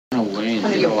away.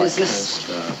 None of your business.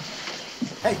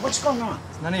 Hey, what's going on?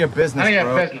 It's none of your business, None of your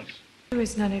bro. business.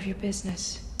 It's none of your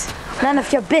business. None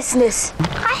of your business.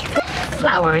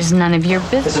 Flower is none of your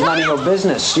business. This is none of your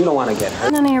business. You don't want to get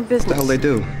hurt. None of your business. What the hell they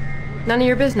do? None of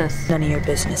your business. None of your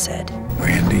business, Ed.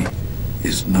 Randy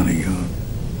is none of your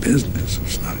business.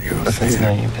 It's not your affair. It's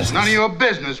none of your business. It's none of your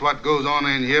business what goes on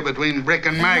in here between Brick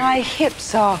and Maggie. My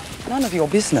hips are none of your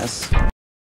business.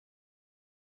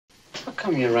 How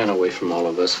come you ran away from all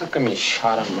of us? How come you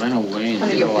shot him, ran away, and None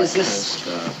of did your all that business.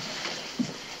 kind of stuff?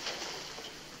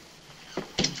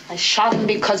 I shot him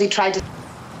because he tried to...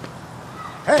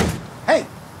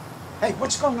 Hey,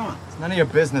 what's going on? It's none of your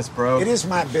business, bro. It is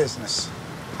my business.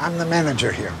 I'm the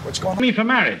manager here. What's going on? Me for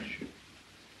marriage.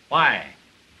 Why?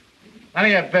 None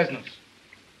of your business.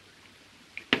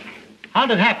 How'd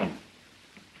it happen?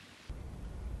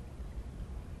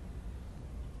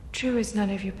 True is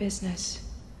none of your business.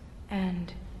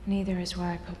 And neither is where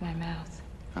I put my mouth.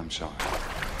 I'm sorry.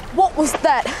 What was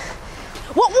that?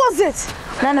 What was it?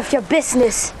 None of your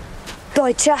business,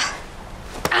 Deutsche.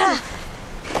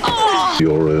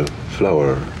 You're a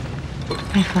flower.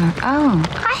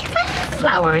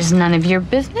 Flower is none of your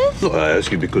business. No, I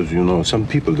ask you because, you know, some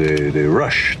people, they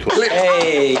rush to...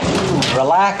 Hey,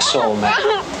 relax, old man.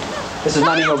 This is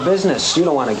none of your business. You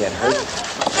don't want to get hurt.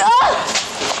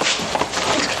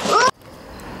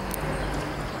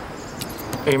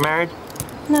 Are you married?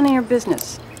 None of your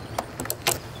business.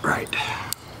 Right.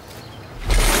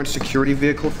 Security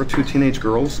vehicle for two teenage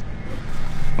girls?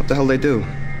 What the hell they do?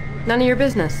 None of your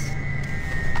business.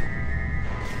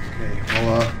 Okay,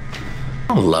 well,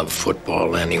 I don't love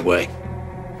football anyway.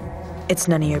 It's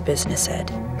none of your business,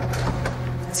 Ed.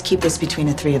 Let's keep this between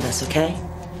the three of us, okay?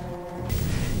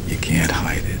 You can't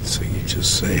hide it, so you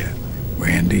just say it.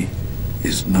 Randy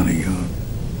is none of your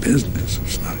business.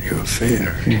 It's not your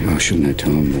affair. Well, shouldn't I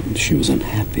tell him that she was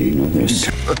unhappy? You know, there's...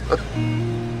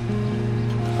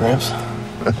 Gramps,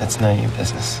 that's none of your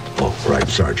business. Oh, right,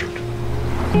 Sergeant.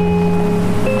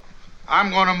 I'm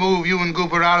going to move you and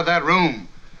Gooper out of that room.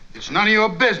 It's none of your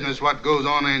business what goes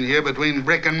on in here between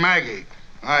Brick and Maggie.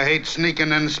 I hate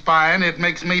sneaking and spying. It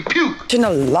makes me puke. An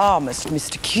alarmist,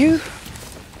 Mr. Q.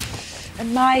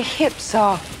 And my hips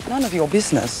are none of your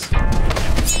business.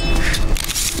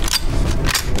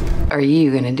 Are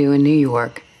you gonna do in New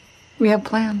York? We have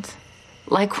plans.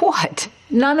 Like what?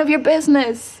 None of your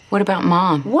business. What about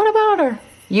Mom? What about her?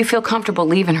 You feel comfortable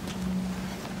leaving her?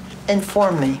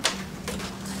 Inform me.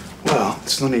 Well,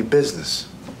 it's none of your business.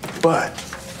 But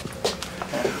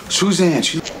Suzanne,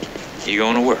 You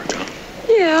going to work, huh?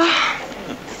 Yeah.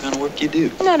 What kind of work you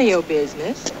do? None of your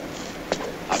business.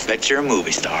 I bet you're a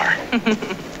movie star.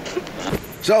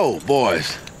 So,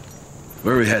 boys,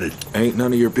 where are we headed? Ain't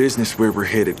none of your business where we're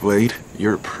headed, Wade.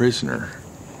 You're a prisoner.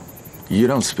 You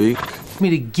don't speak. Me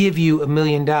to give you $1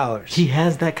 million. he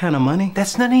has that kind of money?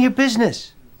 That's none of your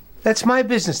business. That's my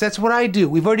business. That's what I do.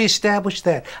 We've already established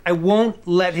that. I won't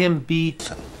let him be...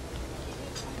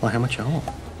 Well, how much you owe?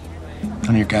 None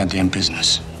of your goddamn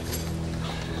business.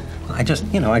 I just,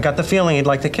 I got the feeling he'd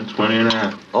like to... 20 and a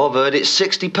half. I've heard it's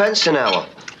 60 pence an hour.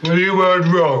 Well, you heard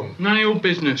wrong. None of your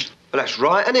business. But that's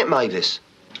right, isn't it, Mavis?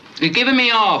 You're giving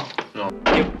me off.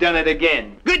 You've done it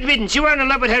again. Good riddance. You weren't in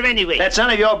love with her anyway. That's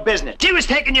none of your business. She was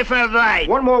taking you for a ride.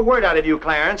 One more word out of you,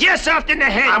 Clarence. You're soft in the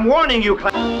head. I'm warning you,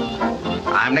 Clarence.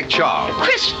 I'm Nick Charles.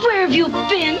 Chris, where have you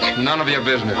been? None of your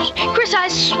business. Chris, I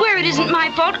swear it isn't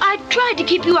my fault. I tried to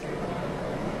keep you up.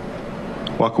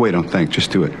 Walk away, don't think.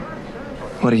 Just do it.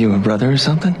 What are you, a brother or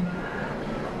something?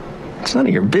 It's none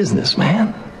of your business,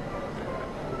 man.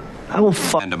 I will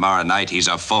fuck... And tomorrow night, he's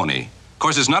a phony. Of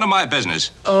course, it's none of my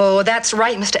business. Oh, that's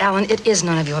right, Mr. Allen. It is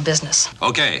none of your business.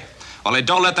 Okay. Only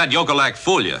don't let that yokel-act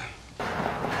fool you.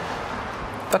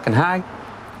 Fucking high.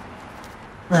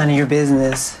 None of your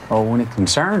business. Oh, when it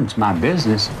concerns my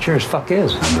business, it sure as fuck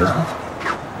is my business.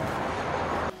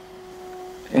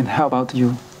 And how about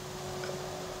you?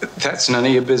 That's none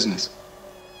of your business.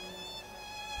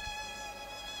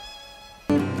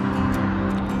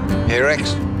 Hey,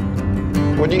 Rex.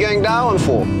 What are you going down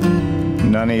for?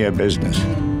 None of your business.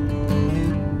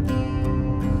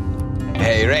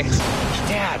 Hey, Rex.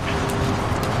 Dad,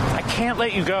 I can't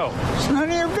let you go. It's none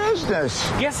of your business.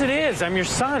 Yes, it is. I'm your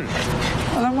son.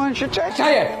 Well, then why don't you take it?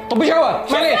 Saya,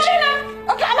 pembujawab, manage.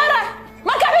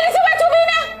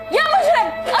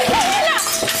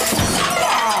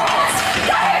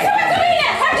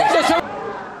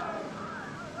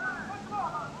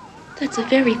 That's a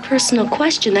very personal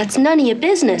question. That's none of your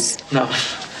business. No,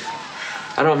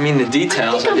 I don't mean the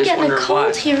details. I think I'm getting a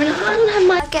cold here and I don't have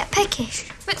my... Get peckish.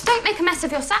 But don't make a mess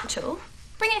of your satchel.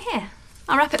 Bring it here.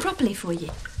 I'll wrap it properly for you.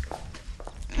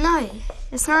 No,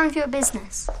 It's none of your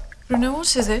business. Bruno,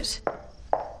 what is it?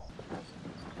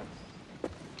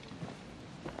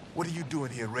 What are you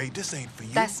doing here, Ray? This ain't for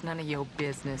you. That's none of your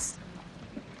business.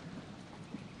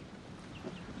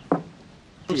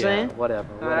 I'm saying? Whatever.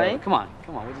 All right? Come on,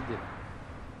 what'd you do?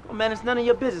 Oh, man, it's none of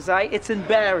your business, all right? It's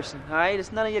embarrassing, all right?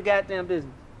 It's none of your goddamn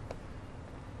business.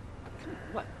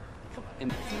 What? Come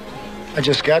on. I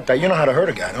just got that. You know how to hurt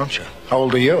a guy, don't you? How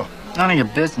old are you? None of your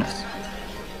business.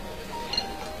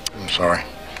 I'm sorry.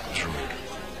 It's rude.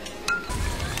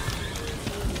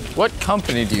 What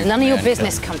company do you None of your command?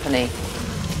 business, company.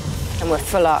 And we're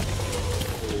full up.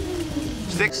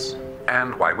 6.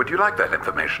 And why would you like that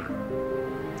information?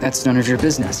 That's none of your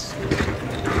business.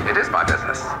 It is my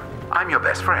business. I'm your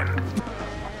best friend.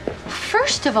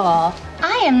 First of all,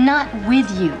 I am not with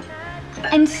you.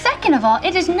 And second of all,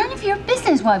 it is none of your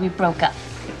business why we broke up.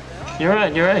 You're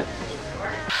right, you're right.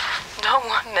 No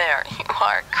one there. You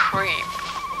are a creep.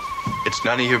 It's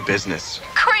none of your business.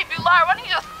 Creep, you liar. Why don't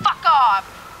you just fuck off?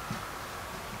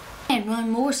 And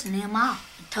Ron Morrison him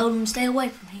off and told him to stay away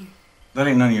from here. That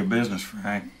ain't none of your business,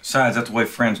 Frank. Besides, that's the way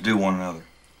friends do one another.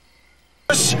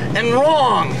 And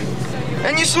wrong.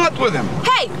 And you slept with him.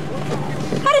 Hey!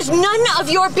 That is none of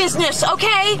your business,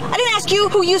 okay? I didn't ask you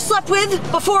who you slept with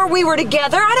before we were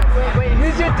together. Wait,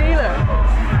 who's your dealer?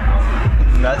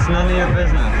 That's none of your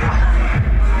business.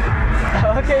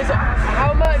 Okay, so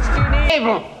how much do you need?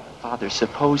 Abel! Father,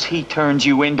 suppose he turns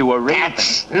you into a raven.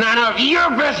 That's none of your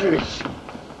business.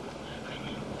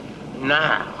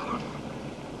 Now.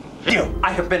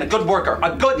 I have been a good worker,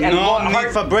 a good and loyal. No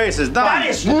need for braces, done. That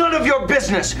is none of your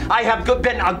business. I have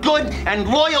been a good and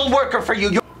loyal worker for you.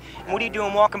 And what are you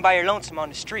doing walking by your lonesome on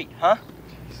the street, huh?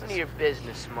 None of your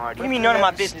business, Marty. What do you mean none of my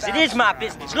business? It is my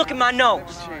business. Look at my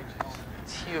nose.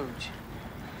 It's huge.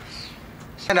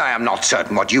 And I am not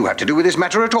certain what you have to do with this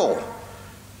matter at all.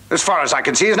 As far as I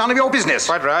can see, it's none of your business.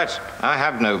 Quite right. I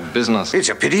have no business. It's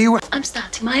a pity you... I'm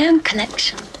starting my own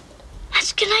collection.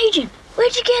 That's Canadian.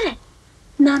 Where'd you get it?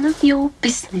 None of your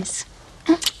business.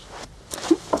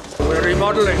 We're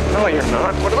remodeling. No, you're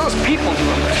not. What are those people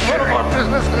doing there? None of our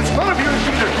business. It's none of your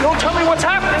business. Don't tell me what's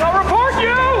happening. I'll report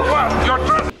you. Well, you're...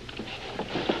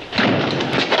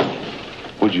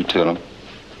 What'd you tell him?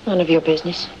 None of your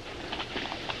business.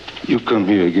 You come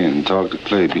here again and talk to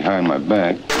Clay behind my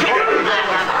back. Get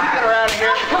her out of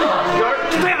here. Come on.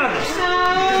 Stay out of this.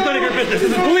 This is none of your business.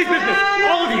 This is police business.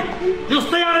 All of you. You'll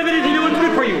stay out of it and you know what's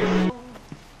good for you.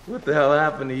 What the hell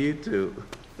happened to you two?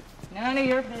 None of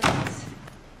your business.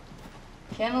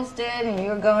 Kendall's dead and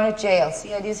you're going to jail.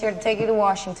 CID's here to take you to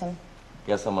Washington.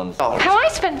 Guess I'm on. How I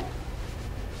spend...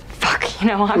 Fuck, you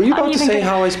know, I'm Were you not about to even say gonna-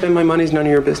 how I spend my money is none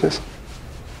of your business?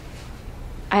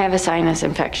 I have a sinus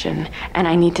infection, and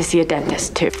I need to see a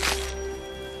dentist, too.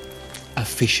 A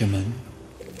fisherman.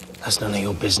 That's none of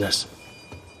your business.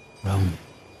 Wrong.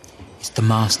 It's the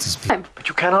master's business. But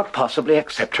you cannot possibly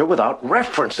accept her without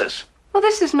references. Well,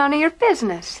 this is none of your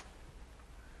business.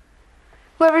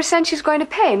 Whoever sent you's going to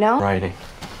pay, no? Writing.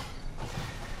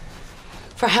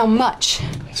 For how much?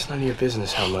 It's none of your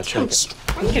business how much.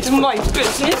 It's my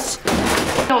business.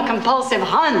 No compulsive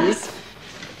Huns.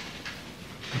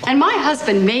 And my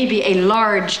husband may be a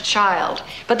large child,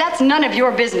 but that's none of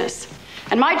your business.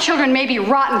 And my children may be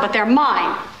rotten, but they're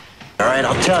mine. All right,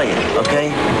 I'll tell you, okay?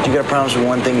 You got a promise with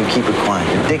one thing, you keep it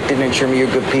quiet. Your dick didn't assure me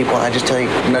you're good people. I just tell you,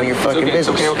 none of your fucking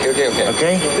business. Okay.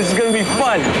 Okay? This is gonna be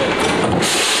fun.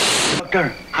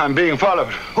 Doctor, I'm being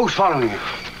followed. Who's following you?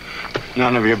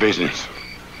 None of your business.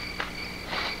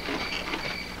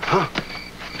 Huh?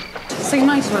 So you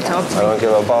might as well talk to me. I don't give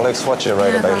a bollocks what you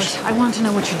write about. But I want to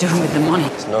know what you're doing with the money.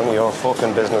 It's none of your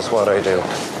fucking business what I do.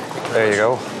 There you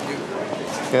go.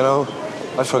 You know,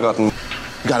 I've forgotten.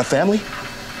 You got a family?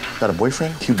 Got a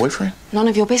boyfriend? Cute boyfriend? None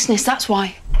of your business, that's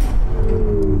why.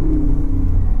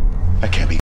 That can't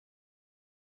be.